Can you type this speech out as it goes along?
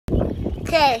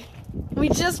Okay, we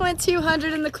just went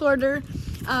 200 in the quarter,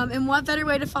 and what better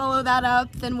way to follow that up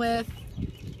than with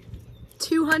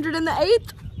 200 in the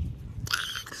eighth?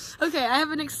 Okay, I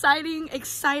have an exciting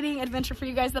adventure for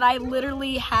you guys that I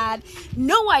literally had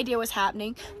no idea was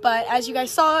happening. But as you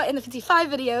guys saw in the 55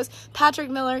 videos, Patrick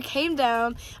Miller came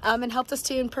down and helped us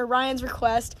tune per Ryan's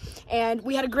request. And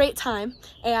we had a great time.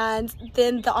 And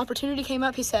then the opportunity came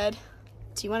up. He said,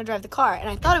 do you want to drive the car? And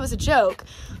I thought it was a joke.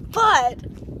 But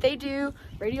they do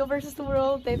Radial versus the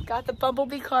World. They've got the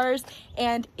Bumblebee cars.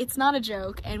 And it's not a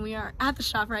joke. And we are at the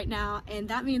shop right now. And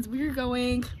that means we're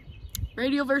going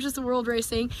Radial versus the World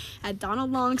racing at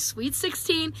Donald Long's Sweet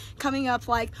 16 coming up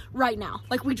like right now.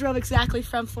 Like we drove exactly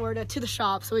from Florida to the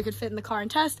shop so we could fit in the car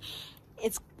and test.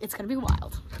 It's gonna be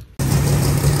wild.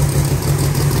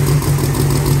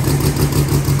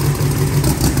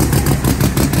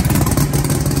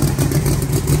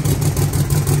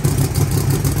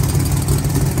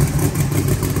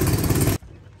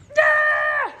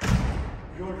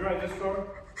 You wanna drive this car?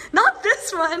 Not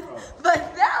this one,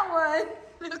 but that one.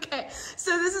 Okay,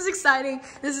 so this is exciting.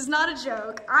 This is not a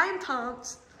joke. I'm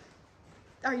pumped.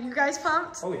 Are you guys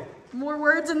pumped? Oh yeah. More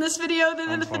words in this video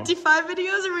than in the 55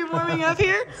 videos? Are we warming up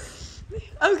here?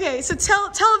 Okay, so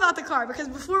tell about the car, because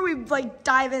before we like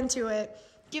dive into it,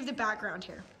 give the background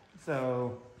here.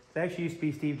 So it actually used to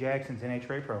be Steve Jackson's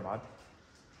NHRA ProMod.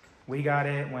 We got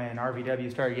it when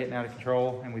RVW started getting out of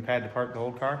control and we had to park the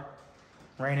old car.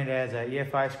 Ran it as a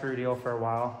EFI screw deal for a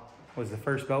while. Was the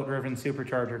first belt-driven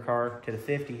supercharger car to the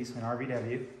 50s in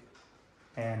RVW.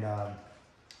 And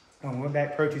when we went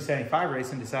back Pro 275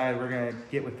 racing, decided we're going to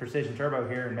get with Precision Turbo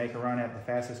here and make a run at the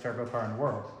fastest turbo car in the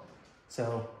world.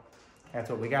 So that's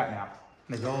what we got now.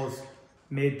 The goal is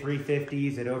mid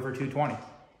 350s at over 220.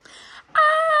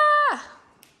 Ah!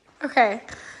 Okay,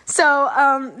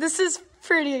 so this is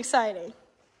pretty exciting.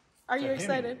 Are you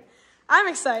excited? I'm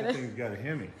excited. That thing's got a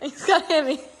Hemi. He's got a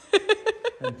Hemi.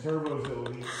 And turbos that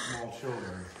will eat small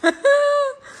children.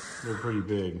 They're pretty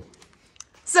big.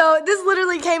 So this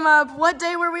literally came up. What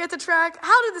day were we at the track?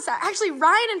 How did this actually?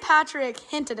 Ryan and Patrick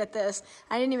hinted at this.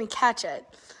 I didn't even catch it.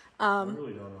 I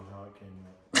really don't know how it came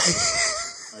up.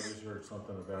 I just heard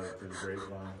something about it through the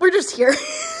grapevine. We're just here.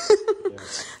 Yeah.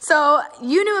 So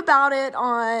you knew about it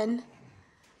on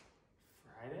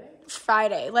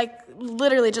Friday? like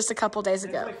literally just a couple days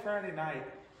ago. It was like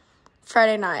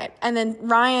Friday night. And then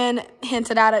Ryan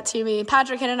hinted at it to me.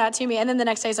 Patrick hinted at it to me. And then the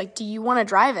next day he's like, do you want to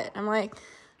drive it? I'm like,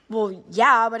 well,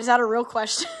 yeah, but is that a real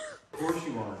question? Of course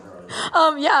you want to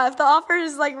drive it. Yeah, if the offer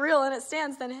is like real and it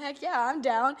stands, then heck yeah, I'm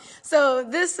down. So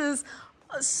this is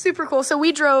super cool. So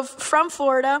we drove from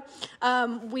Florida.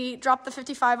 We dropped the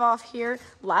 55 off here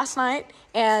last night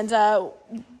and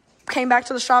came back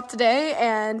to the shop today,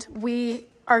 and we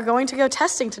are going to go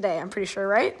testing today, I'm pretty sure,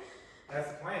 right? That's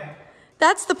the plan.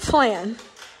 That's the plan.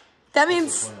 That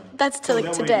means that's to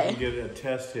like today. You can get a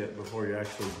test hit before you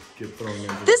actually get thrown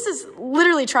into This is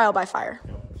literally trial by fire.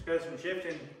 She goes from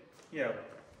shifting, you know,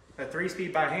 a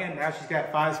 3-speed by hand. Now she's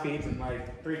got 5 speeds and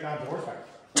like 3 times the horsepower.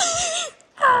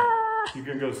 You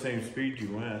can go the same speed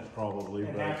you went, probably,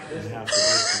 but half the in half the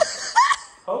distance.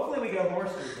 Hopefully we go more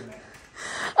speed than that.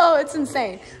 Oh, it's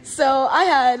insane. So I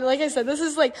had, like I said, this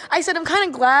is like, I said I'm kind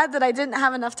of glad that I didn't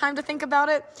have enough time to think about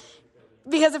it,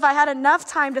 because if I had enough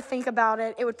time to think about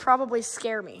it, it would probably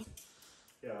scare me.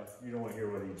 Yeah, you don't want to hear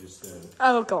what he just said.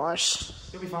 Oh gosh.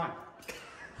 You'll be fine.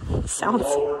 Sounds.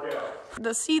 It'll all work out.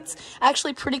 The seat's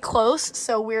actually pretty close,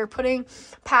 so we're putting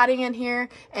padding in here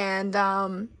and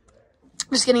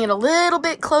just getting it a little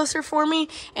bit closer for me,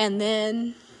 and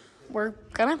then we're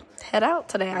gonna head out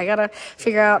today. I gotta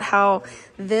figure out how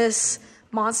this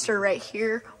monster right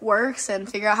here works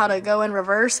and figure out how to go in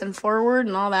reverse and forward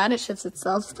and all that. It shifts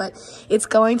itself, but it's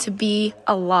going to be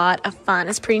a lot of fun.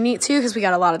 It's pretty neat too, because we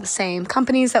got a lot of the same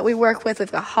companies that we work with. We've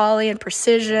got Holly and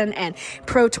Precision and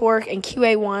Pro Torque and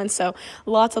QA1, so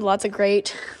lots of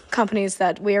great companies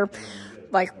that we're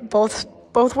like both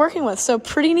working with. So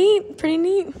pretty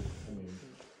neat.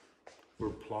 We're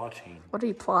plotting. What are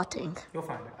you plotting? You'll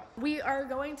find out. We are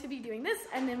going to be doing this,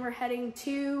 and then we're heading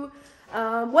to,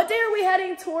 what day are we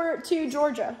heading to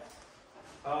Georgia?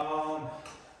 Probably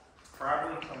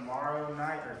tomorrow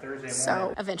night or Thursday morning.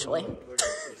 So, eventually.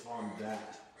 It's on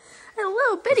that. A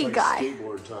little bitty It's like guy.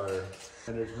 skateboard tire,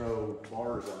 and there's no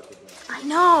bars out the back. I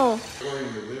know.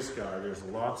 According to this guy, there's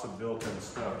lots of built-in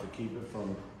stuff to keep it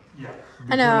from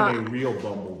I know. becoming a real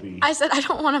Bumblebee. I said I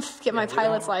don't want to get my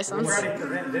pilot's We're license. trying to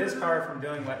prevent this car from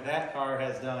doing what that car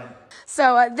has done.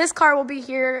 So this car will be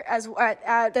here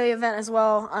at the event as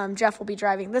well. Jeff will be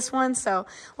driving this one, so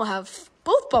we'll have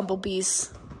both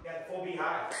Bumblebees. Yeah, full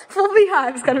beehive. Full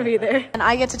beehive's gonna be there. And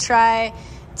I get to try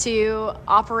to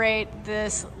operate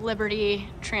this Liberty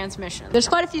transmission. There's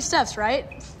quite a few steps, right?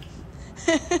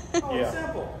 Oh, Yeah. it's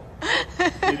simple.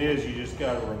 It is, you just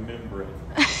gotta remember it.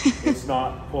 It's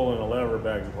not pulling a lever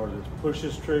back and forth. It's push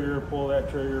this trigger, pull that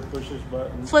trigger, push this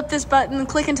button. Flip this button,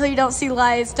 click until you don't see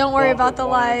lights. Don't worry Bump about it the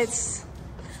once. lights.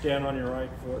 Stand on your right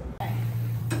foot.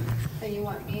 So you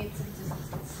want me to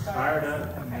just start? Fire it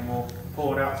up, and then we'll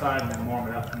pull it outside and then warm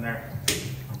it up from there.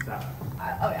 So,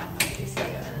 Oh yeah, you see it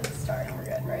and then start and we're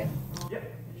good, right? yep,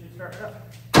 it should start it up.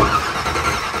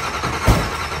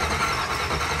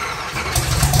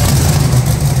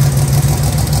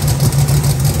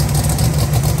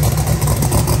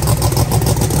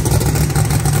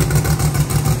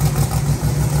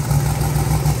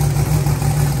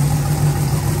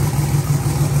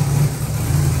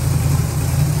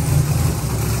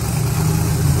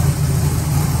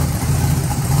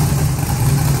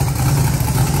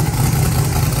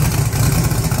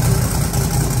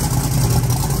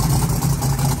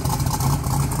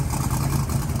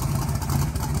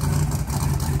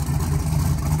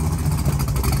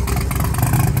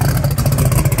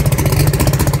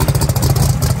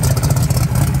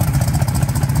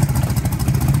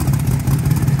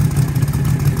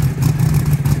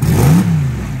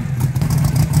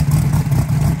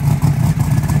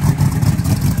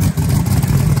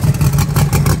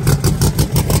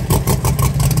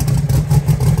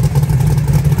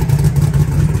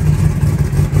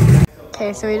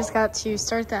 Okay, so we just got to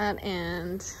start that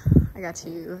and I got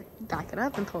to back it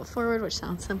up and pull it forward, which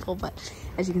sounds simple, but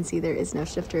as you can see, there is no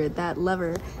shifter. That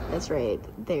lever that's right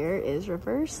there is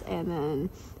reverse, and then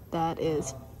that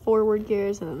is forward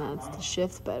gears, and then that's the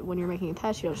shift. But when you're making a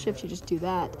pass, you don't shift, you just do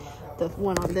that. The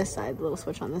one on this side, the little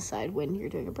switch on this side when you're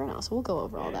doing a burnout. So we'll go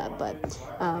over all that, but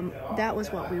that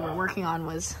was what we were working on,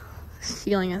 was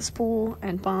feeling a spool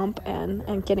and bump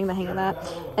and getting the hang of that.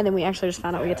 And then we actually just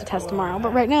found out we get to test tomorrow.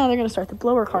 But right now they're going to start the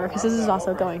blower car because this is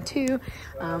also going too.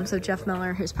 So Jeff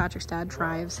Miller, who's Patrick's dad,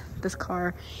 drives this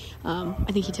car. I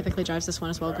think he typically drives this one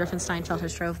as well. Griffin Steinfeld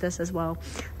has drove this as well.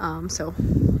 So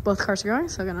both cars are going.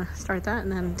 So we're going to start that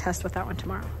and then test with that one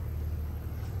tomorrow.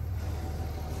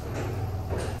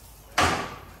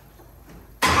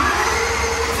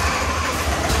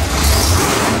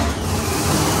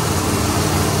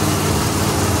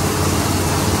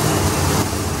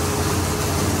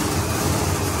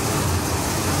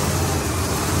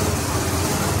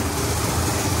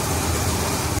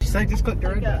 I just clicked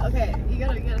right there. Okay, you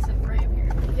gotta sit right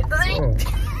up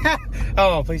here.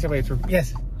 Oh, please tell me it's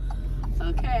yes.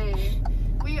 Okay,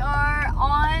 we are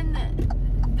on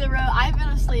the road. I've been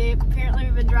asleep. Apparently,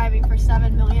 we've been driving for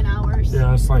 7 million hours.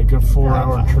 Yeah, it's like a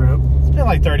 4-hour trip. It's been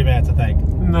like 30 minutes, I think.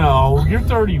 No, you're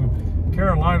 30.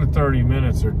 Carolina 30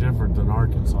 minutes are different than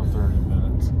Arkansas 30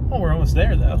 minutes. Well, we're almost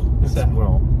there though. So,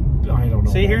 Well, I don't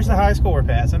know. see, here's the high school we're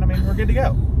passing. I mean, we're good to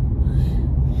go.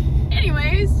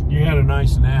 Anyways, You had a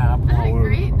nice nap I had a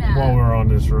great nap. while we were on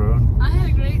this road. I had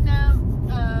a great nap.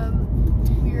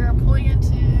 We are pulling into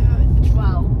the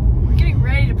 12. We're getting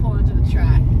ready to pull into the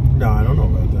track. No, I don't know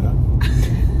about that.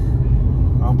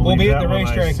 I'll We'll believe be at that the when I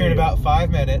racetrack see here in it. about 5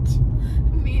 minutes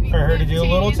Meaning for her to do a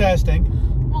little 15,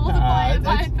 testing. Multiply it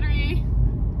by that's- 3.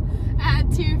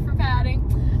 Add 2 for padding.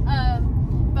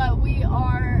 But we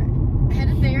are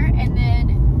headed there, and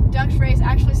then Duck's race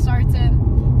actually starts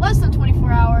in less than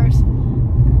 24 hours.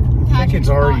 I think it's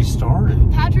already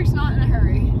started. Patrick's not in a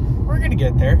hurry. We're gonna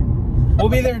get there. We'll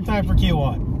be there in time for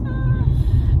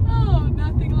Q1. Oh,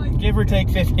 nothing like Give or take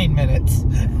 15 minutes.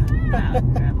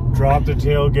 Drop the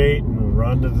tailgate and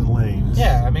run to the lanes.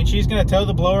 Yeah, I mean, she's gonna tow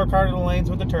the blower car to the lanes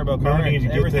with the turbo No car, need and to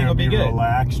get everything there will and be be good.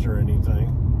 relaxed or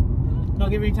anything. Don't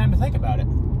give me time to think about it.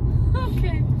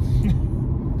 Okay.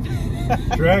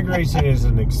 Drag racing is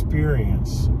an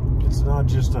experience. It's not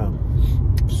just a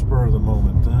spur of the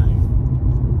moment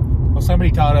thing. Well,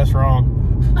 somebody taught us wrong.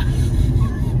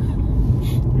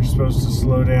 You're supposed to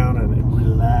slow down and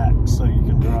relax so you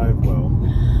can drive well.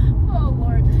 Oh,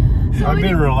 Lord. So I've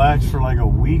been relaxed for like a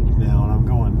week now and I'm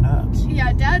going nuts.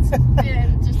 Yeah, Dad's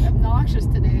been just obnoxious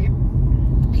today.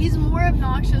 He's more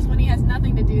obnoxious when he has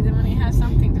nothing to do than when he has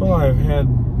something to do. Well, I've had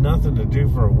nothing to do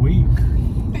for a week.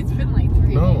 It's been like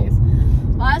 3 No. days.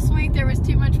 Last week there was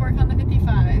too much work on the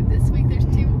 55. This week there's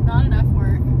not enough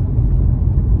work.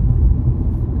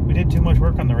 We did too much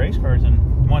work on the race cars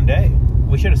in one day.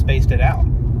 We should have spaced it out.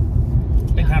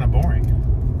 It's been kind of boring.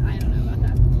 I don't know about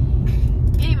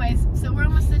that. Anyways, so we're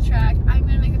almost at the track. I'm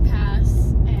gonna make a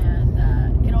pass,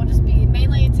 and it'll just be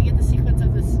mainly to get the sequence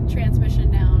of this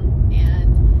transmission down.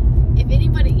 And if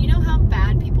anybody, you know how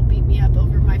bad people beat me up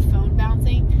over my phone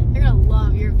bouncing? They're gonna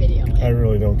love your video. I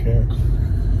really don't care.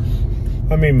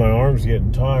 I mean, my arm's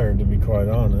getting tired, to be quite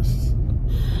honest.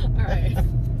 All right,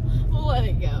 we'll let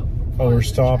it go. Oh, we're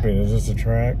stopping. Is this a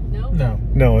track? Nope.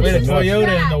 No, it's With a another.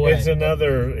 Toyota in the way.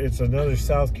 It's another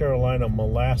South Carolina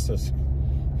molasses.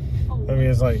 I mean,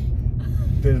 it's like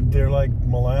they're like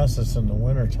molasses in the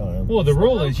wintertime. Well, the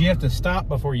rule is you have to stop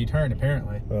before you turn,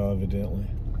 apparently. Well, evidently.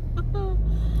 All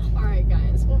right,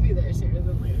 guys, we'll be there sooner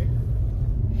than later.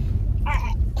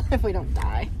 If we don't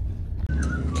die.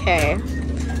 Okay,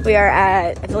 we are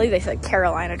at, I believe they said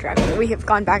Carolina track. We have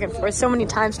gone back and forth so many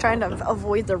times trying to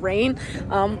avoid the rain,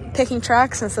 picking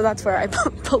tracks, and so that's where I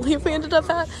believe we ended up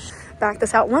at. Back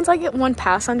this out. Once I get one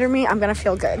pass under me, I'm gonna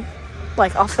feel good.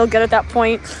 Like, I'll feel good at that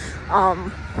point.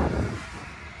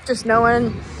 Just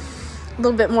knowing a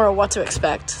little bit more of what to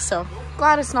expect. So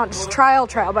glad it's not just trial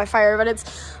by fire, but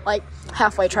it's like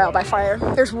halfway trial by fire.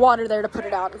 There's water there to put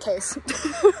it out in case.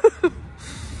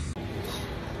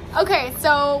 Okay,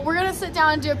 so we're gonna sit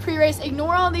down and do a pre-race.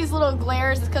 Ignore all these little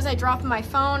glares. It's because I dropped my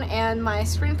phone and my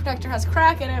screen protector has a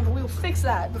crack in it, but we will fix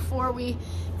that before we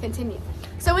continue.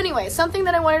 So anyway, something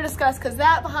that I want to discuss, because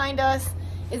that behind us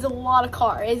is a lot of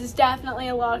car. It is definitely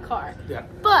a lot of car. Yeah.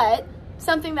 But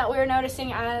something that we were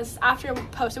noticing as after we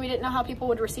posted, we didn't know how people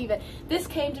would receive it. This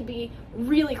came to be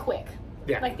really quick.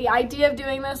 Yeah. Like, the idea of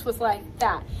doing this was like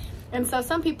that. And so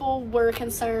some people were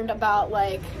concerned about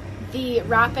like the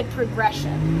rapid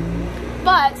progression.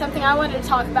 But something I wanted to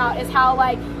talk about is how,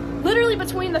 like, literally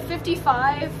between the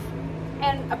 55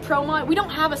 and a ProMod, we don't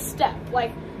have a step.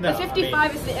 Like, No, the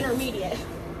 55 is the intermediate.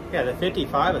 Yeah, the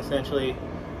 55 essentially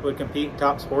would compete in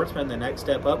top sportsman. The next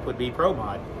step up would be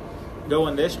ProMod.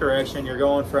 Going this direction, you're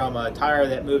going from a tire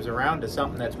that moves around to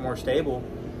something that's more stable.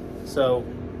 So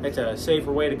it's a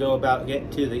safer way to go about getting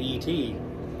to the ET.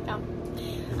 Yeah.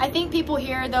 I think people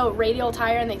hear, though, radial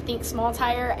tire and they think small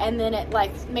tire, and then it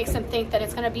like makes them think that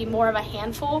it's going to be more of a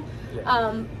handful.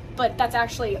 Yeah. But that's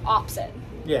actually opposite.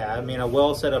 Yeah, I mean, a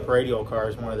well set up radial car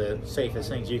is one of the safest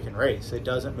things you can race. It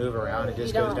doesn't move around, it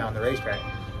just goes down the racetrack.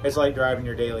 It's like driving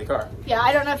your daily car. Yeah,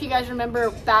 I don't know if you guys remember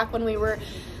back when we were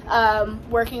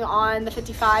working on the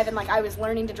 55 and like I was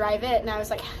learning to drive it, and I was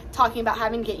like talking about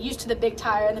having to get used to the big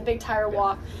tire and the big tire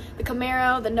walk. The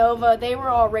Camaro, the Nova, they were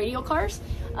all radial cars.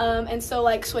 And so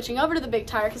like switching over to the big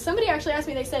tire, because somebody actually asked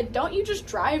me, they said, don't you just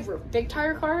drive big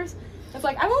tire cars? It's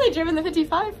like, I've only driven the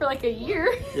 55 for like a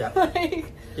year. Yeah.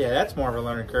 Like, yeah, that's more of a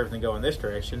learning curve than going this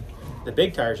direction. The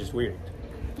big tire's just weird.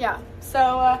 yeah,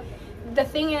 so the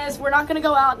thing is, we're not going to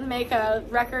go out and make a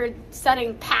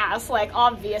record-setting pass, like,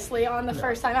 obviously, on the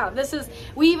first time out. This is,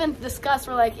 we even discussed,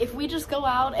 we're like, if we just go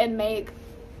out and make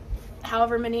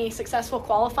however many successful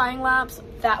qualifying laps,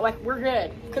 that, like, we're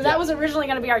good. Because that was originally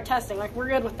going to be our testing. Like, we're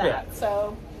good with that, Yeah.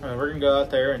 so. We're going to go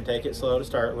out there and take it slow to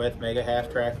start with, make a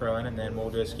half-track run, and then we'll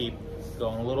just keep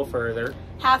going a little further.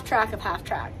 Half track of half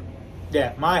track.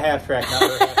 Yeah, my half-track, not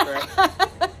her half-track.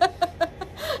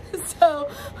 So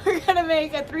we're gonna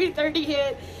make a 330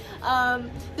 hit.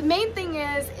 The main thing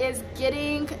is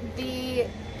getting the,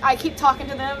 I keep talking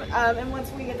to them, and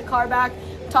once we get the car back,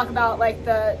 talk about like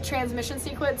the transmission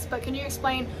sequence, but can you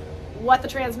explain what the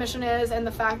transmission is and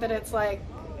the fact that it's like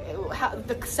how,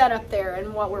 the setup there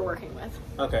and what we're working with?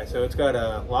 Okay, so it's got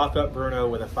a lock-up Bruno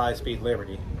with a 5-speed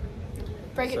Liberty.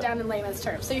 Break it down in layman's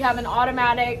terms. So you have an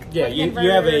automatic. Yeah, with you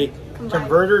have a combined.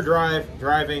 converter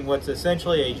driving what's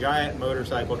essentially a giant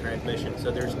motorcycle transmission,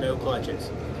 so there's no clutches.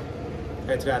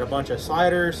 It's got a bunch of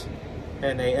sliders,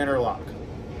 and they interlock.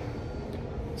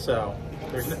 So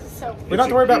there's no, we don't have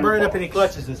to worry about burning up any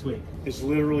clutches this week. It's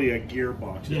literally a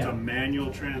gearbox. It's Yeah. a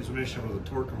manual transmission with a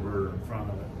torque converter in front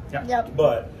of it. Yeah. Yep.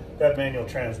 But that manual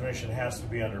transmission has to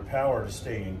be under power to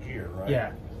stay in gear, right?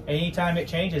 Yeah. Anytime it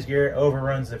changes gear, it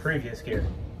overruns the previous gear.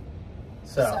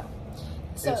 So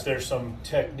There's some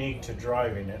technique to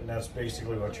driving it, and that's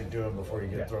basically what you're doing before you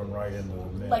get thrown right into the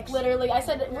mix. like literally, I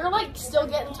said we're like still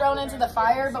getting thrown into the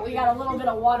fire, but we got a little bit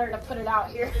of water to put it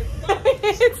out here.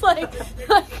 It's like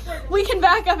we can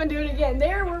back up and do it again.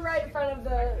 There, we're right in front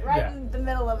of in the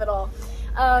middle of it all.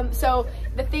 So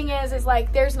the thing is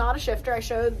like there's not a shifter. I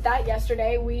showed that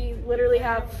yesterday. We literally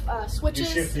have You switches.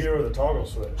 shift gear with a toggle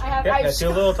switch. I have. yeah, that's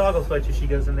your little toggle switch as she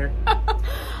goes in there.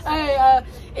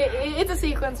 It's a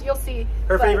sequence. You'll see.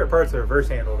 Her but favorite part's the reverse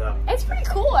handle, though. It's pretty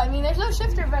cool. I mean, there's no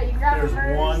shifter, but you grab There's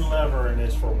reverse. one lever, and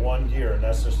it's for one gear, and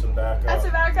that's just to back up. That's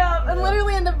a backup. And Yeah.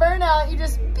 literally in the burnout, you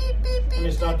just beep, beep, beep. And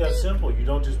it's not beep, that beep. simple. You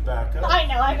don't just back up. I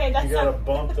know. Okay, that's You gotta so.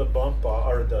 bump the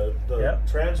or the Yep.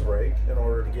 trans brake in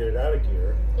order to get it out of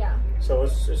gear. Yeah. So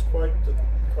it's quite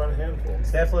a handful.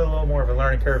 It's definitely a little more of a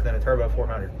learning curve than a Turbo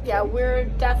 400. Yeah, we're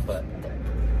definitely.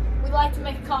 We like to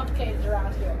make it complicated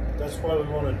around here. That's why we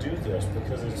want to do this,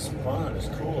 because it's fun, it's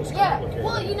cool, it's Yeah, complicated.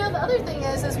 well, you know, the other thing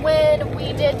is when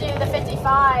we did do the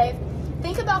 55,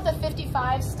 think about the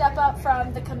 55 step up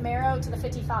from the Camaro to the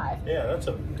 55. Yeah, that's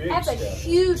a big That's step. a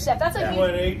huge step. That's a You huge...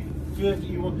 went 850.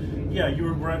 You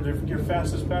were running your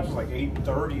fastest pass was like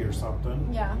 830 or something.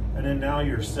 Yeah. And then now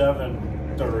you're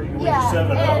 730. Yeah,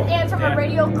 7 and from a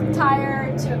radial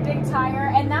tire to a big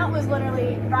tire, and that was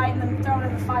literally riding them, throwing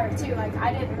in the fire too. Like,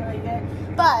 I didn't really get.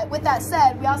 But with that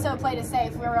said, we also played it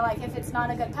safe. We were like, if it's not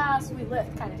a good pass, we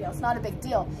lift, kind of deal. It's not a big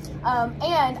deal.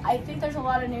 And I think there's a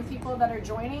lot of new people that are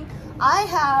joining. I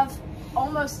have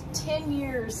almost 10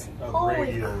 years.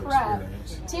 Holy crap!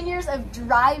 Experience. 10 years of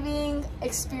driving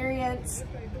experience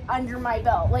under my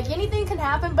belt. Like, anything can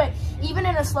happen, but even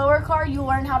in a slower car, you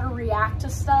learn how to react to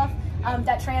stuff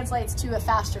that translates to a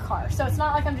faster car. So it's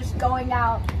not like I'm just going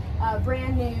out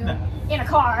brand new in a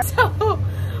car. So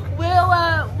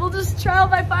we'll just trial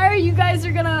by fire. You guys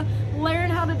are gonna learn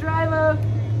how to drive a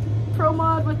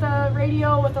ProMod with a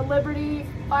radial with a Liberty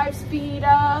 5-speed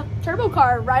turbo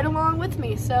car right along with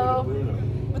me. So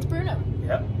with Bruno.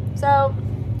 Yep. So.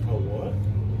 A what?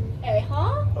 Hey,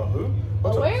 huh? A who?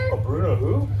 A where? A Bruno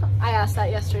who? I asked that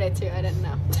yesterday too. I didn't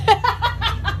know.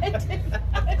 I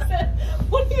said,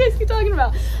 what do you guys keep talking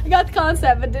about? I got the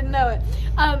concept, but didn't know it.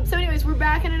 So anyways, we're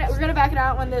backing it. We're gonna back it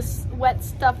out when this wet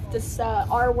stuff, this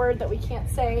R word that we can't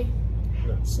say,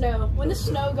 snow. When the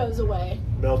snow goes away.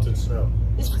 Melted snow.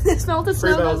 This melted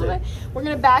snow goes melted. away. We're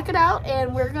gonna back it out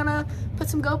and we're gonna put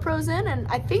some GoPros in, and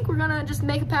I think we're gonna just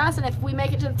make a pass. And if we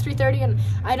make it to the 330 and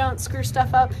I don't screw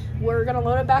stuff up, we're gonna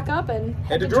load it back up and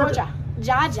head to Georgia.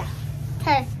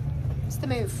 Okay, it's the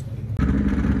move.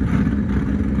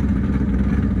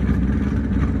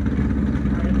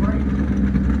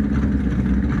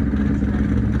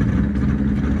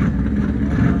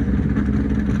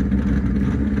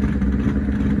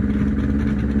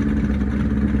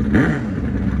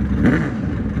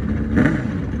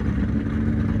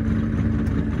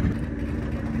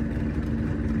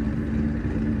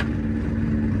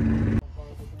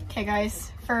 Okay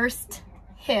guys, first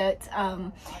hit,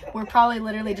 we're probably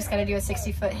literally just gonna do a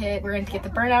 60-foot hit. We're gonna get the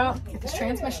burnout, get this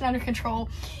transmission under control,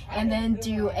 and then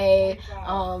do a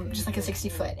just like a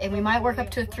 60-foot. And we might work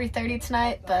up to a 330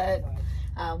 tonight, but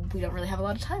we don't really have a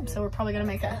lot of time, so we're probably gonna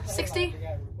make a 60.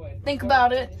 Think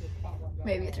about it,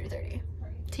 maybe a 330.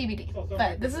 TBD.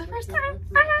 But this is the first time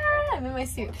I'm in my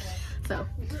suit, so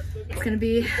it's gonna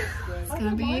be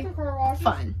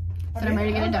fun. But I'm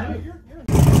ready to get it done.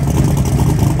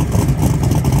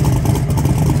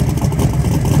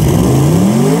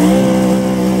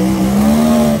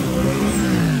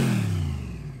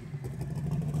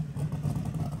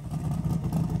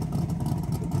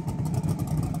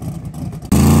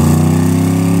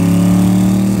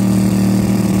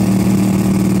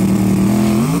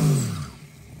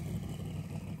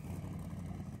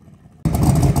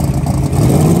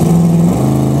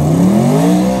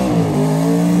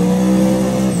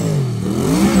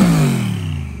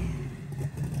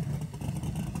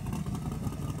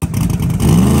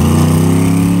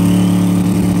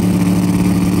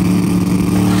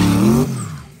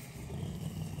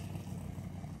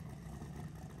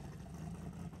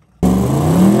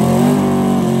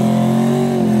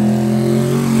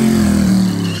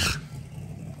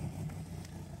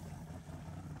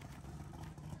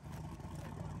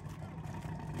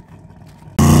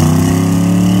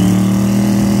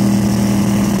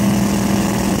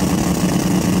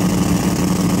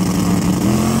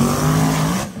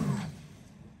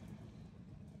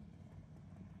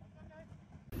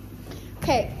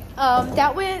 Okay,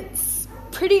 that went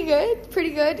pretty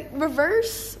good.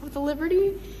 Reverse with the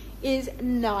Liberty is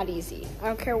not easy. I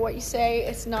don't care what you say,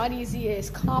 it's not easy, it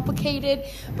is complicated,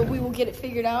 but we will get it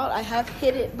figured out. I have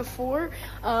hit it before,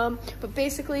 but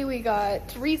basically we got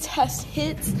 3 test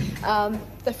hits.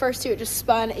 The first 2, it just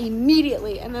spun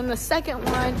immediately, and then the second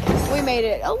one, we made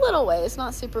it a little ways,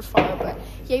 not super far, but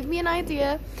gave me an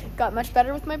idea, got much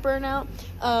better with my burnout,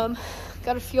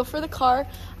 got a feel for the car.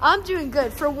 I'm doing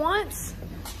good. For once,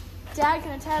 Dad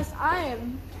can attest, I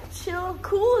am chill,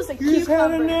 cool as a cucumber. You just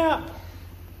had a nap.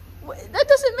 That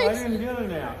doesn't make sense. I didn't get a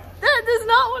nap. That is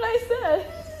not what I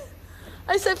said.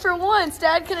 I said for once,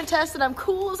 Dad can attest that I'm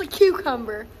cool as a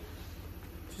cucumber.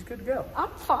 She's good to go. I'm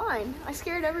fine. I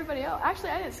scared everybody else. Actually,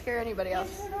 I didn't scare anybody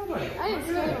else. I didn't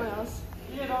scare anyone else.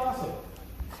 You did awesome.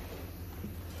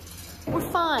 We're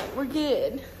fine. We're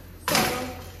good.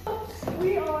 So,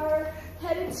 we are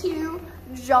headed to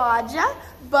Georgia,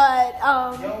 but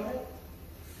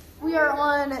we are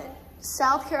on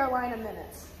South Carolina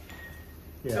minutes.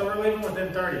 Yeah. So we're leaving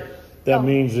within 30. That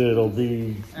means it'll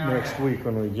be next week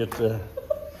when we get there.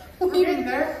 We're getting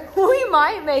there. We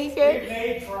might make it. We've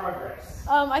made progress.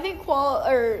 I think what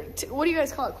do you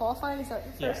guys call it? Qualifying? Is that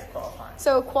the first? Yeah, qualifying.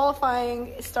 So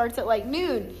qualifying starts at like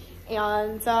noon,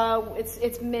 and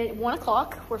it's 1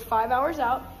 o'clock. We're 5 hours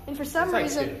out, and for some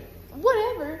It's reason, like 2.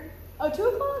 whatever. Oh, 2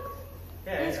 o'clock.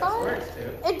 Yeah, It's yeah, fine. it's 2.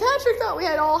 And Patrick thought we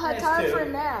had all had It's time 2. for a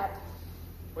nap.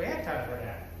 We had time for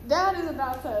that. Dad is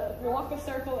about to walk a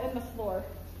circle in the floor.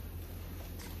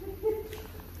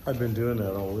 I've been doing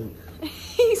that all week.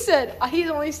 He's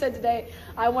only said today,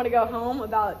 I want to go home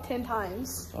about 10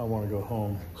 times. I want to go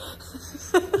home.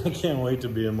 I can't wait to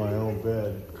be in my own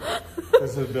bed.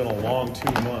 This has been a long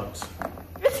 2 months.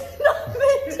 It's not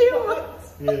been 2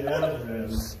 months. It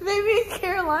has been. Maybe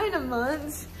Carolina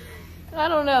months. I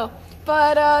don't know.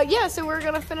 But yeah, so we're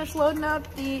going to finish loading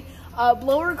up. The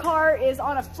blower car is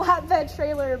on a flatbed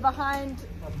trailer behind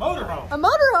A motorhome. a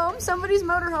motorhome, somebody's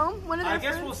motorhome. One of their I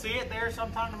guess friends. we'll see it there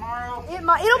sometime tomorrow.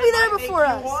 It'll be there before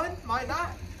us. One might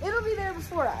not. It'll be there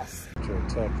before us. To a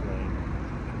tech lane.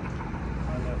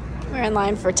 We're in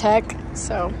line for tech,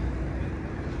 so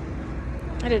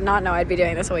I did not know I'd be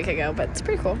doing this a week ago, but it's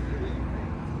pretty cool.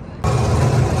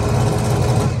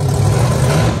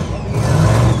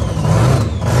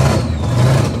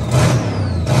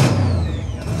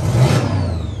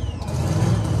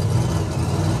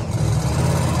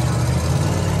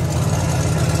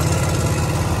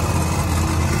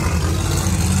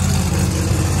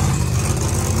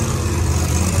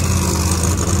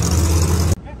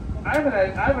 I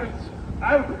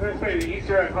haven't participated in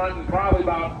Easter egg hunting probably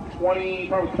about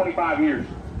 25 years.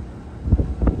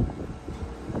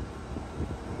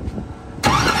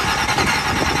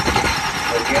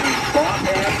 Again, these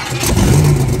broadcasts.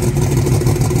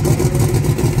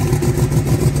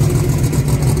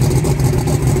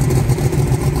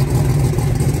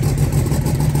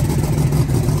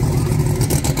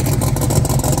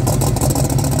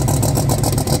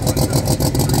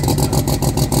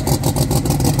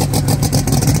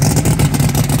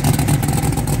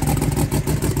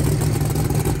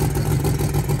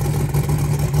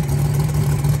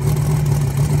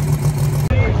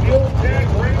 Fuel check,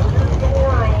 racers the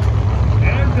world,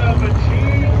 ends up at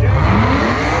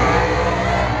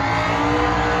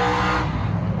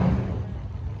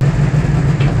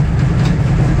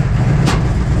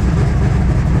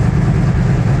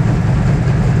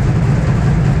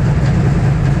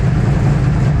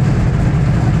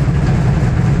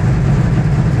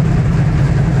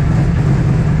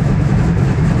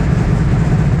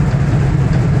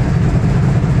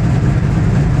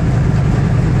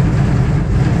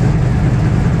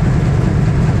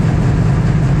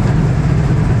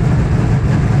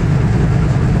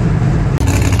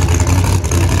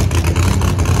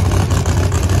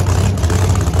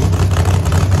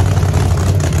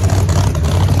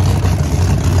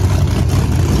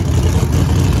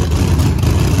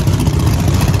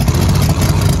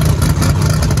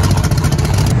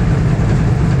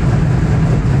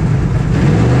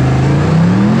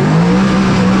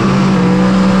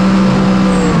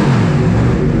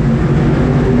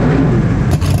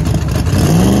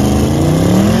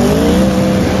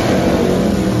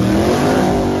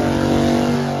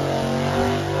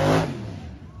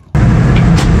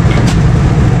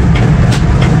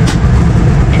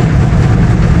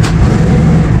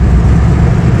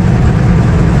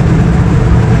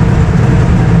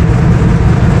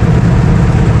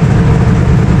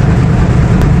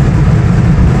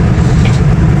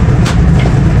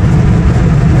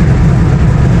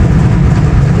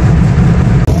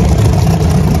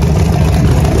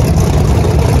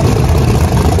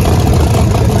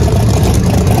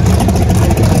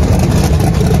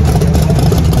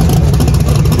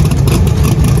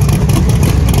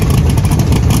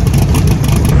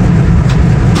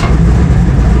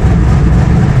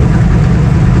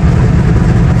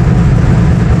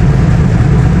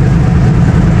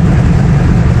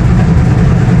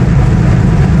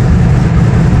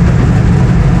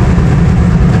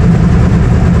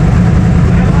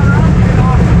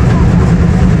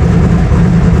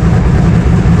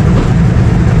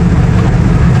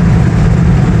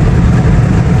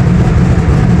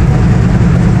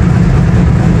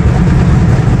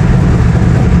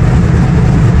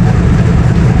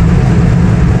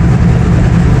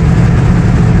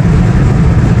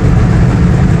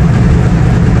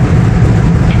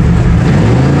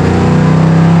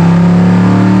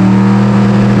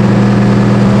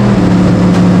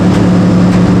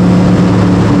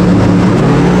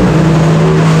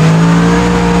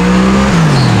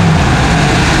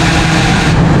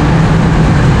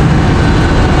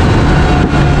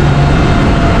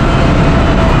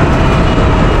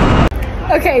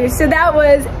Okay, so that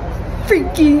was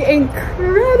freaking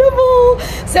incredible.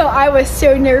 So I was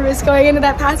so nervous going into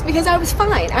that pass because I was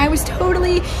fine. I was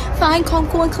totally fine, calm,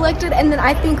 cool, and collected. And then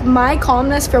I think my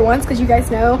calmness for once, because you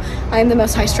guys know I'm the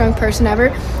most high-strung person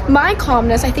ever, my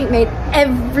calmness I think made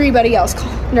everybody else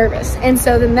nervous. And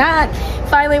so then that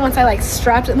finally, once I like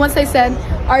strapped it, once they said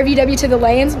RVW to the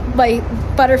lanes, like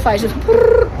butterflies just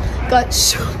got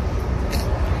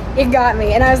it got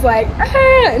me, and I was like,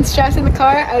 ah, and strapped in the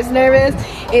car. I was nervous.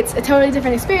 It's a totally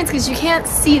different experience because you can't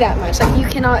see that much. Like, you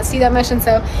cannot see that much, and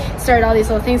so started all these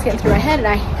little things getting through my head, and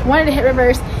I wanted to hit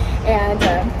reverse, and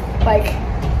like,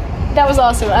 that was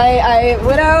awesome. I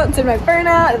went out, did my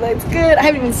burnout. It looked good. I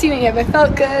haven't even seen it yet, but it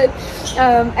felt good.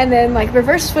 And then like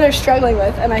reverse is what I was struggling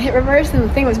with, and I hit reverse, and the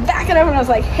thing was backing up, and I was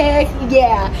like, heck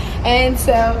yeah! And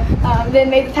so then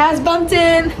made the pass, bumped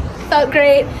in. Felt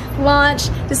great. Launch,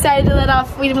 decided to let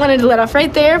off. We wanted to let off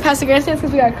right there past the grandstands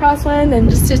because we got a crosswind, and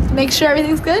just to make sure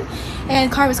everything's good. And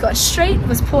car was going straight,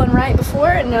 was pulling right before,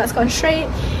 and now it's going straight.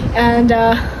 And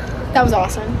that was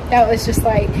awesome. That was just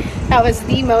like, that was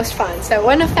the most fun. So it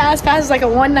wasn't a fast pass, it was like a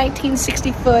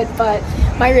 1:19.60 foot, but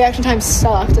my reaction time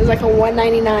sucked. It was like a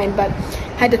 1:99, but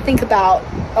had to think about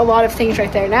a lot of things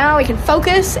right there. Now we can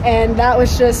focus, and that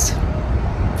was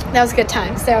a good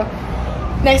time. So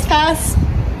next pass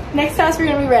we're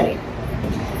gonna be ready.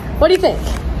 What do you think?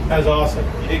 That was awesome.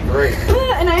 You did great.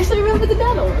 And I actually remember the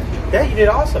data log. Yeah, you did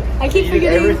awesome. I keep you did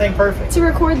forgetting everything perfect to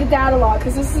record the data log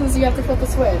because this is, you have to flip a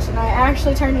switch, and I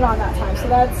actually turned it on that time. So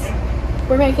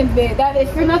we're making big. That, if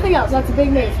for nothing else, that's a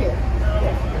big move here.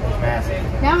 Yeah, it's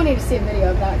massive. Now we need to see a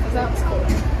video of that because that was cool.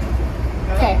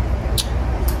 Okay.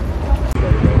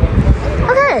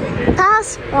 Okay,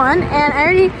 pass one, and I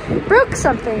already broke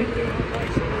something.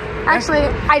 Actually,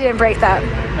 I didn't break that.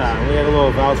 Nah, we had a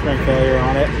little valve spring failure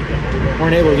on it.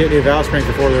 Weren't able to get new valve springs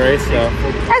before the race, so.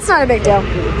 That's not a big deal,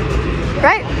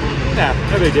 right? Yeah,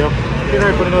 no big deal. Getting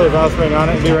ready to put another valve spring on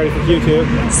it and be ready for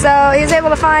Q2. So he was able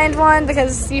to find one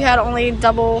because you had only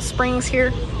double springs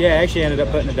here? Yeah, I actually ended up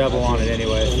putting a double on it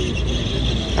anyway.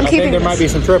 I think there might be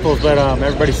some triples, but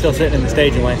everybody's still sitting in the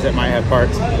staging lanes that might have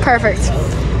parts. Perfect.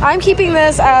 I'm keeping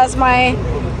this as my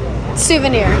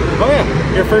souvenir. Oh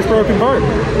yeah, your first broken part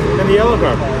in the yellow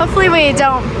car. Hopefully we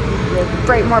don't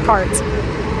break more parts.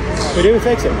 We do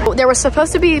fix it. There was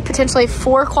supposed to be potentially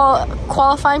 4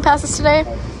 qualifying passes today,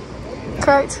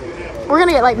 correct? We're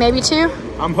gonna get like maybe 2?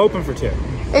 I'm hoping for 2.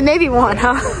 It may be 1,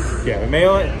 huh? Yeah, we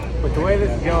mail it. With the way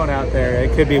this is going out there,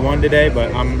 it could be 1 today,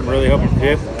 but I'm really hoping for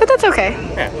 2. But that's okay.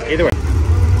 Yeah, either way.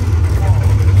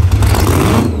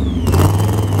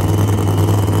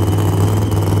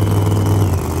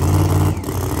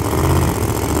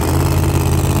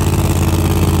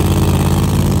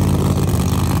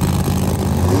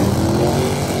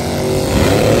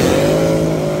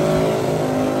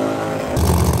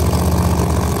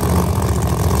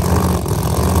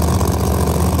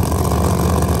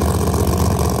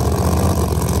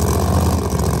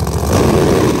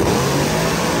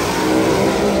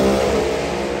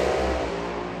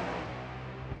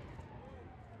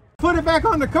 Put it back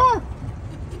on the car.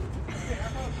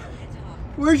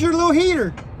 Where's your little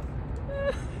heater?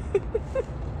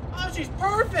 Oh, she's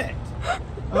perfect.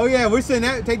 Oh yeah, we send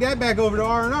that. Take that back over to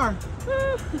R&R.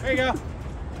 There you go.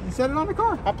 And set it on the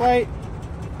car. Hot plate.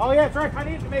 Oh yeah, that's right. I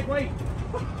need it to make weight.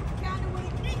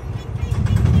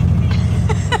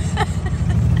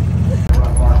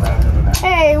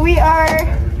 Hey, we are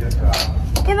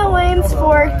in the lanes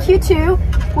for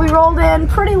Q2. We rolled in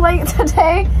pretty late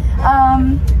today.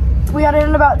 We got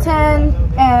in about 10,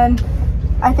 and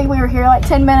I think we were here like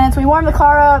 10 minutes. We warmed the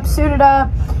car up, suited up,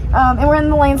 and we're in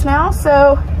the lanes now.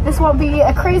 So this won't be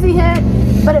a crazy hit,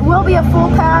 but it will be a full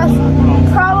pass,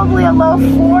 probably a low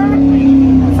 4,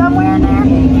 somewhere in there.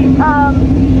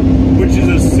 Which is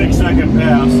a 6-second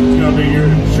pass. It's gonna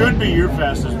be should be your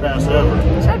fastest pass ever.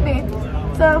 Should be.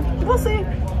 So we'll see.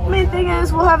 Main thing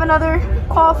is we'll have another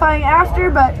qualifying after,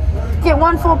 but get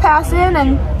 1 full pass in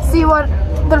and see what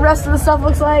the rest of the stuff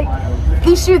looks like.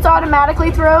 These chutes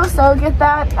automatically throw, so get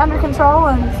that under control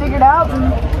and figured out, and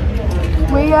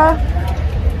we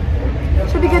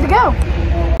should be good to go.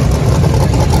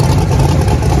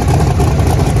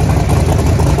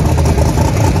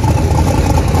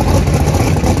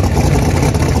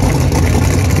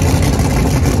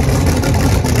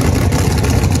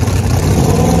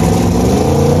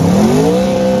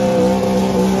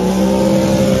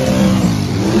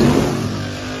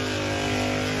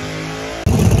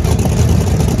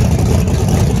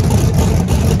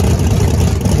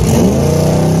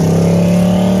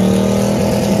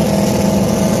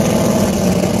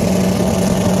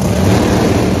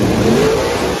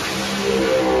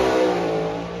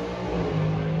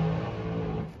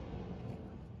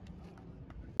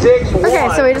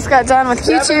 so we just got done with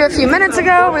Q2 a few minutes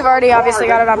ago. We've already obviously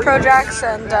got it on projects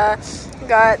and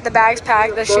got the bags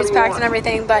packed, the chutes packed and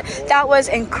everything, but that was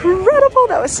incredible.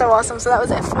 That was so awesome. So that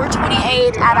was at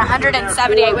 4:28 at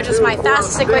 178, which is my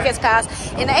fastest and quickest pass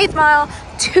in the 8th mile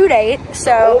to date.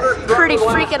 So pretty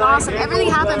freaking awesome. Everything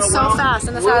happens so fast,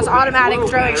 and this has automatic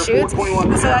throwing chutes,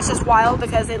 so that's just wild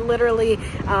because it literally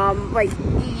like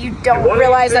you don't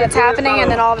realize that it's happening, and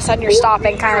then all of a sudden you're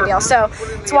stopping kind of deal. So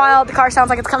it's wild. The car sounds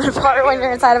like it's coming apart when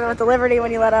you're inside of it with the Liberty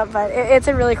when you let up, but it's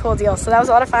a really cool deal. So that was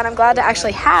a lot of fun. I'm glad to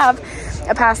actually have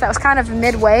a pass that was kind of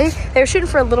midway. They were shooting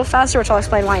for a little faster, which I'll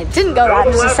explain why it didn't go that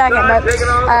in just a second, but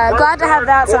glad to have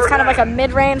that. So it's kind of like a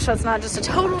mid-range, so it's not just a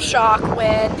total shock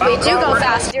when we do go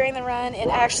fast. During the run, it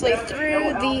actually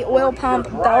threw the oil pump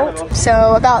belt,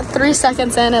 so about 3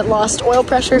 seconds in it lost oil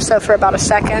pressure. So for about a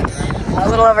second, a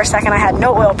little over a second, I had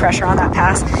no oil pressure on that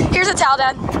pass. Here's a towel,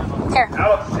 Dad. Here.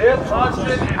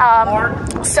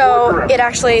 So it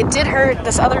actually did hurt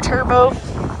this other turbo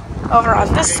over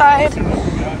on this side.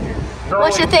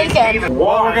 What you thinking?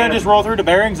 Well, we're gonna just roll through the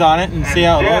bearings on it and see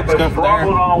how it looks. Go from there. I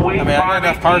mean, I got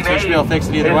enough parts, so we should be able to fix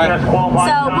it either way. So,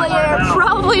 well, you're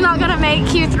probably not gonna make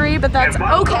Q3, but that's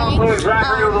okay.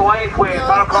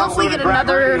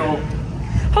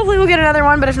 Hopefully we'll get another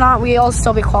one, but if not, we'll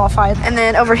still be qualified. And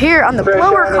then over here on the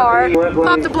blower car,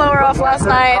 popped the blower off last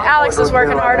night. Alex was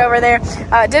working hard over there.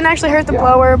 Didn't actually hurt the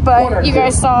blower, but you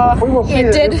guys saw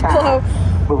it did blow.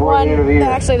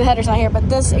 Actually the header's not here, but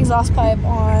this exhaust pipe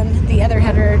on the other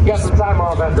header just blew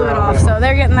it off. So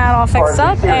they're getting that all fixed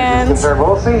up, and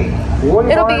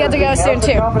it'll be good to go soon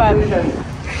too. But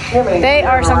they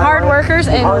are some hard workers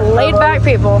and laid back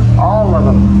people. All of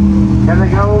them. Can they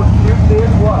go shoot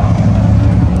this what?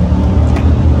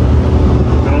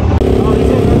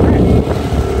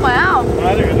 Wow.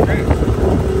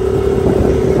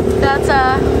 That's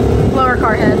a blower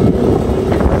car head.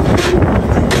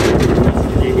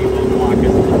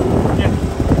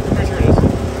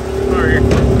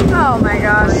 Oh my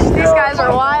gosh, these guys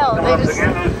are wild. They just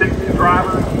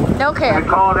don't care in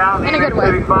a good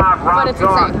way, but it's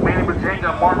insane.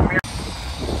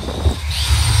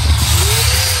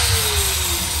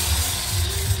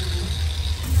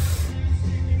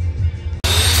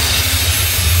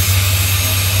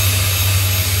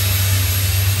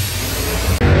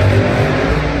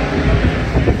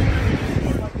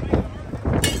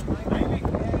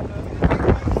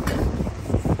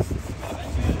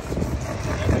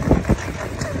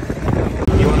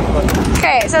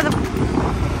 Okay, so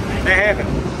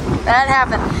that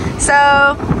happened. So,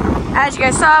 as you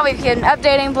guys saw, we've been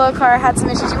updating blow car, had some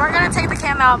issues. You weren't going to take the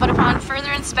cam out, but upon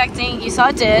further inspecting, you saw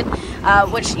it did,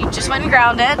 which you just went and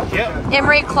ground it. Yep.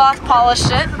 Emery cloth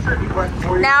polished it.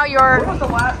 Now you're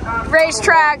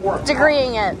racetrack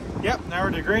degreeing it. Yep, now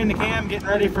we're degreeing the cam, getting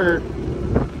ready for,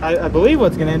 I believe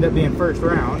what's going to end up being first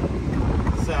round.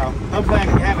 So, hopefully I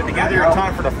can have it together in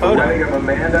time for the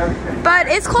photo. But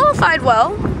it's qualified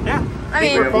well. Yeah. I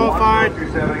mean, we're qualified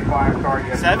 7th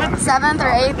or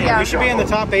 8th. Yeah, we should be in the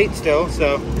top 8 still.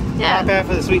 So yeah. Top half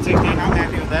of the Sweet 16. I'm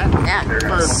happy with that. Yeah,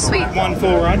 for sweet. One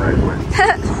full run.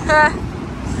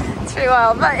 It's pretty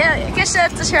wild, but yeah, get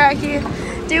set to track. You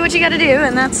do what you got to do,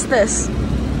 and that's this.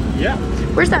 Yeah.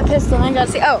 Where's that piston? I gotta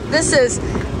see. Oh, this is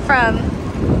from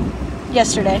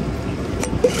yesterday.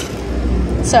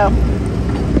 So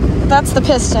that's the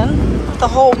piston with the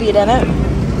hole bead in it.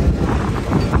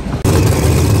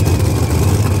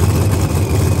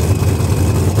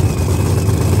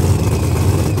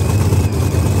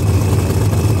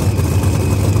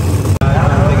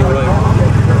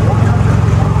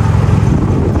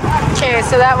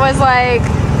 So that was like,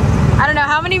 I don't know,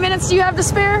 how many minutes do you have to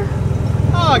spare?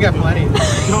 Oh, I got plenty.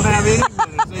 Don't have any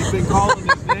minutes. They've been calling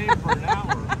his name for an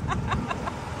hour.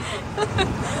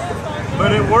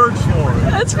 But it works for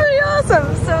him. That's pretty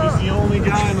awesome. So he's the only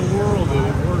guy in the world that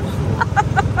it works for.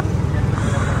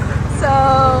 So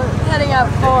heading up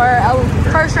for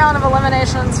a first round of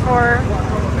eliminations for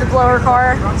the blower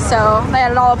car. So they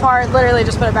had it all apart, literally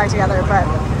just put it back together, but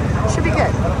it should be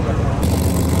good.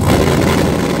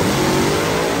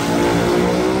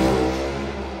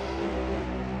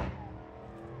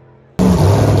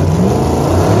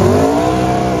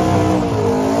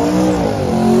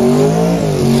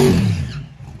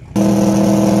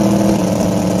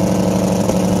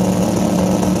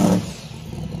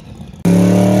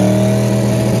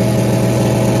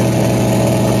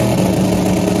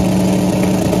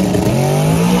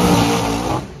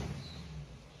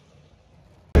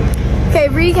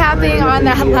 Recapping on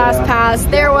that last pass,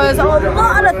 there was a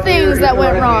lot of things that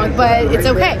went wrong, but it's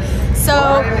okay. So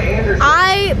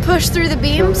I pushed through the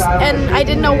beams, and I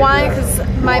didn't know why, because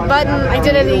my button, I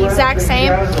did it the exact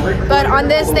same, but on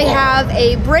this they have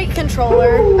a brake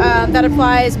controller that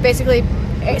applies basically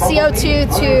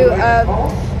CO2 to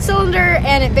a cylinder,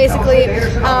 and it basically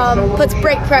puts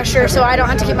brake pressure so I don't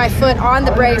have to keep my foot on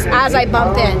the brakes as I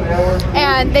bump in.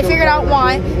 And they figured out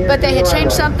why, but they had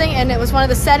changed something, and it was one of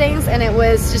the settings, and it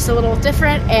was just a little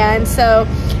different, and so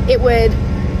it would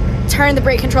turn the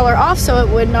brake controller off so it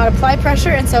would not apply pressure,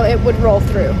 and so it would roll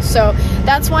through. So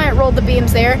that's why it rolled the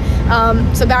beams there.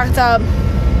 So backed up,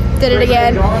 did it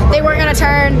again. They weren't going to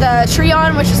turn the tree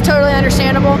on, which is totally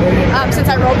understandable since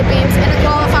I rolled the beams in a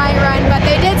qualifying run, but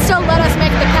they did still let us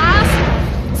make the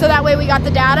pass, so that way we got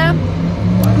the data.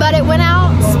 But it went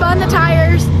out, spun the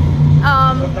tires,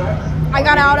 I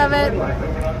got out of it.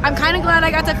 I'm kind of glad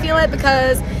I got to feel it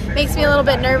because it makes me a little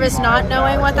bit nervous not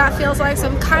knowing what that feels like, so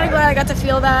I'm kind of glad I got to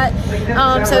feel that.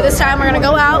 So this time we're going to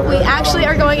go out. We actually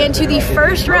are going into the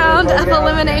first round of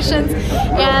eliminations,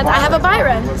 and I have a buy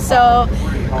run. So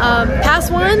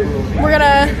pass one, we're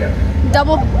gonna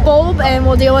double bulb and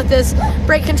we'll deal with this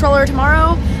brake controller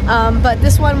tomorrow. But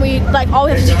this one, all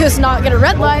we have to do is not get a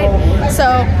red light. So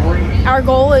our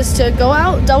goal is to go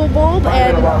out, double bulb,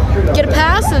 and get a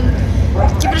pass and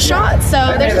give it a shot.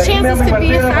 So there's a chance this could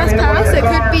be a fast pass. It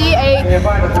could be a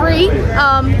 3.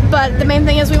 But the main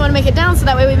thing is we want to make it down so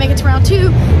that way we make it to round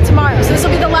 2 tomorrow. So this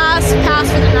will be the last pass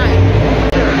for the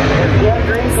night.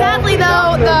 Sadly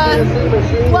though,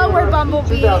 the lower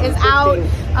Bumblebee is out.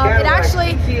 It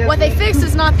actually, what they fixed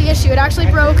is not the issue. It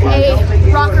actually broke a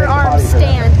rocker arm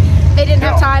stand. They didn't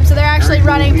have time, so they're actually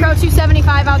running Pro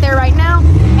 275 out there right now,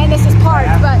 and this is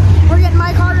parked. But we're getting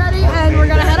my car ready and we're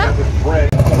gonna head up.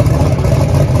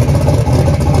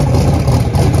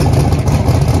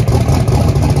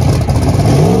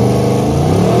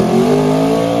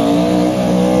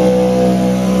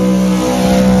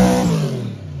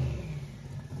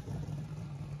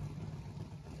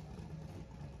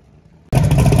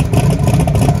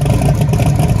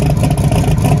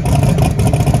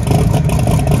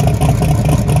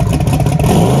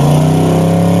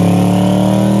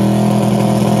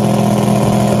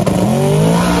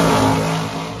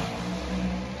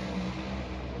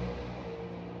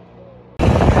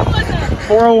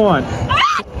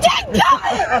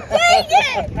 Dang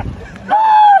it!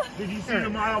 Did you see the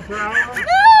mile per hour? No!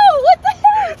 What the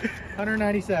heck?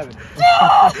 197.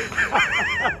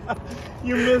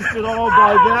 You missed it all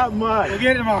by that much. We'll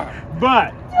get it tomorrow.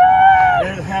 But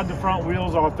it had the front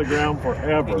wheels off the ground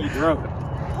forever. And you drove it.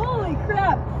 Holy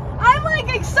crap! I'm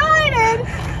like excited,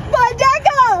 but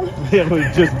daggum! It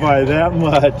was just by that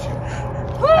much.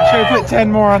 I should have put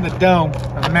 10 more on the dome.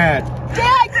 I'm mad.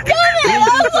 Daggum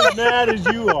I'm it! as mad as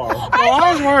you are. Well,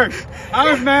 I was worse. I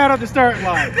was mad at the start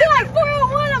line. You're like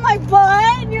 401, I'm like,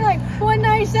 but? And you're like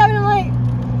 197, I'm like,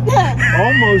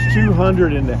 Almost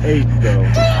 200 in the 8th though.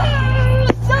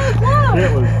 so close!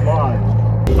 It was fun.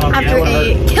 After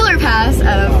a killer pass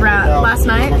of last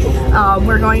night,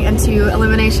 we're going into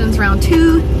eliminations round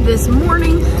 2 this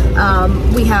morning.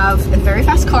 We have a very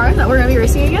fast car that we're going to be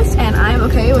racing against, and I'm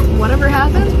okay with whatever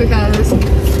happens because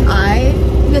I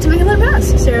get to make another pass,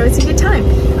 so it's a good time.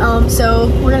 So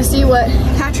we're going to see what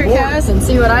Patrick has and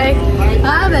see what I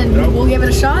have, and we'll give it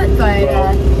a shot, but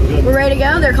we're ready to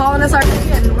go. They're calling us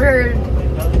already, and we're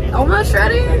almost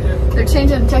ready. They're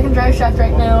checking drive shaft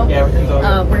right now. Yeah, everything's all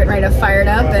good. We're getting ready to fire it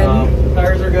up and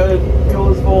tires are good.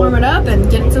 Fuel is full. warm it up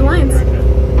and get it to the lanes.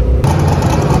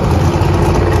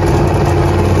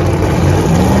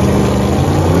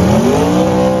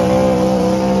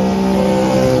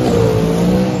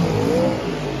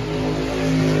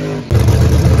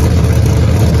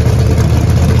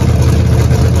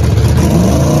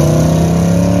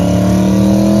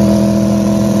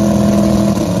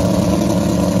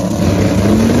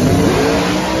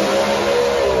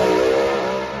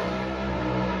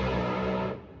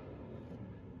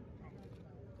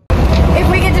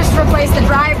 Replace the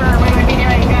driver, we would be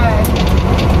doing good.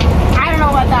 I don't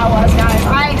know what that was, guys.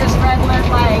 I just red lit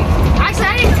like. Actually,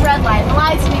 I didn't red light. The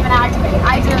lights didn't even activate.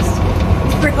 I just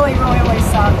really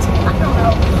sucked. I don't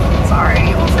know.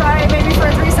 Sorry. We'll try maybe for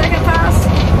a 3-second pass.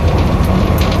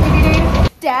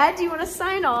 Dad, do you want to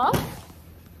sign off?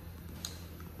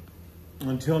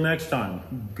 Until next time,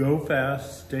 go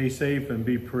fast, stay safe, and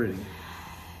be pretty.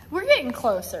 We're getting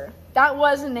closer. That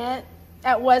wasn't it.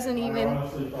 That wasn't even. I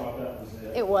honestly thought that was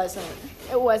it. It wasn't.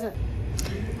 It wasn't.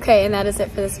 Okay, and that is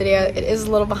it for this video. It is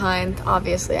a little behind,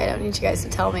 obviously. I don't need you guys to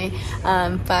tell me.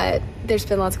 But there's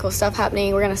been lots of cool stuff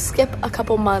happening. We're gonna skip a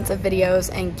couple months of videos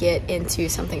and get into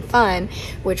something fun,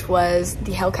 which was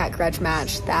the Hellcat grudge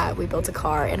match that we built a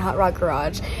car in Hot Rod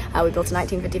Garage. We built a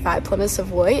 1955 Plymouth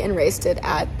Savoy and raced it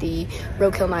at the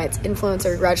Roadkill Nights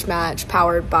Influencer Grudge Match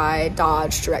powered by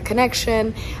Dodge Direct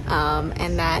Connection,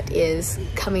 and that is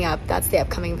coming up. That's the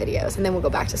upcoming videos, and then we'll go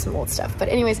back to some old stuff. But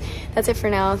anyways, that's it for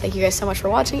now. Thank you guys so much for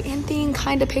watching and being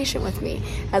kind of patient with me.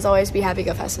 As always, be happy,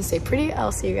 go fast, and stay pretty.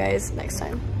 I'll see you guys next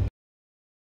time.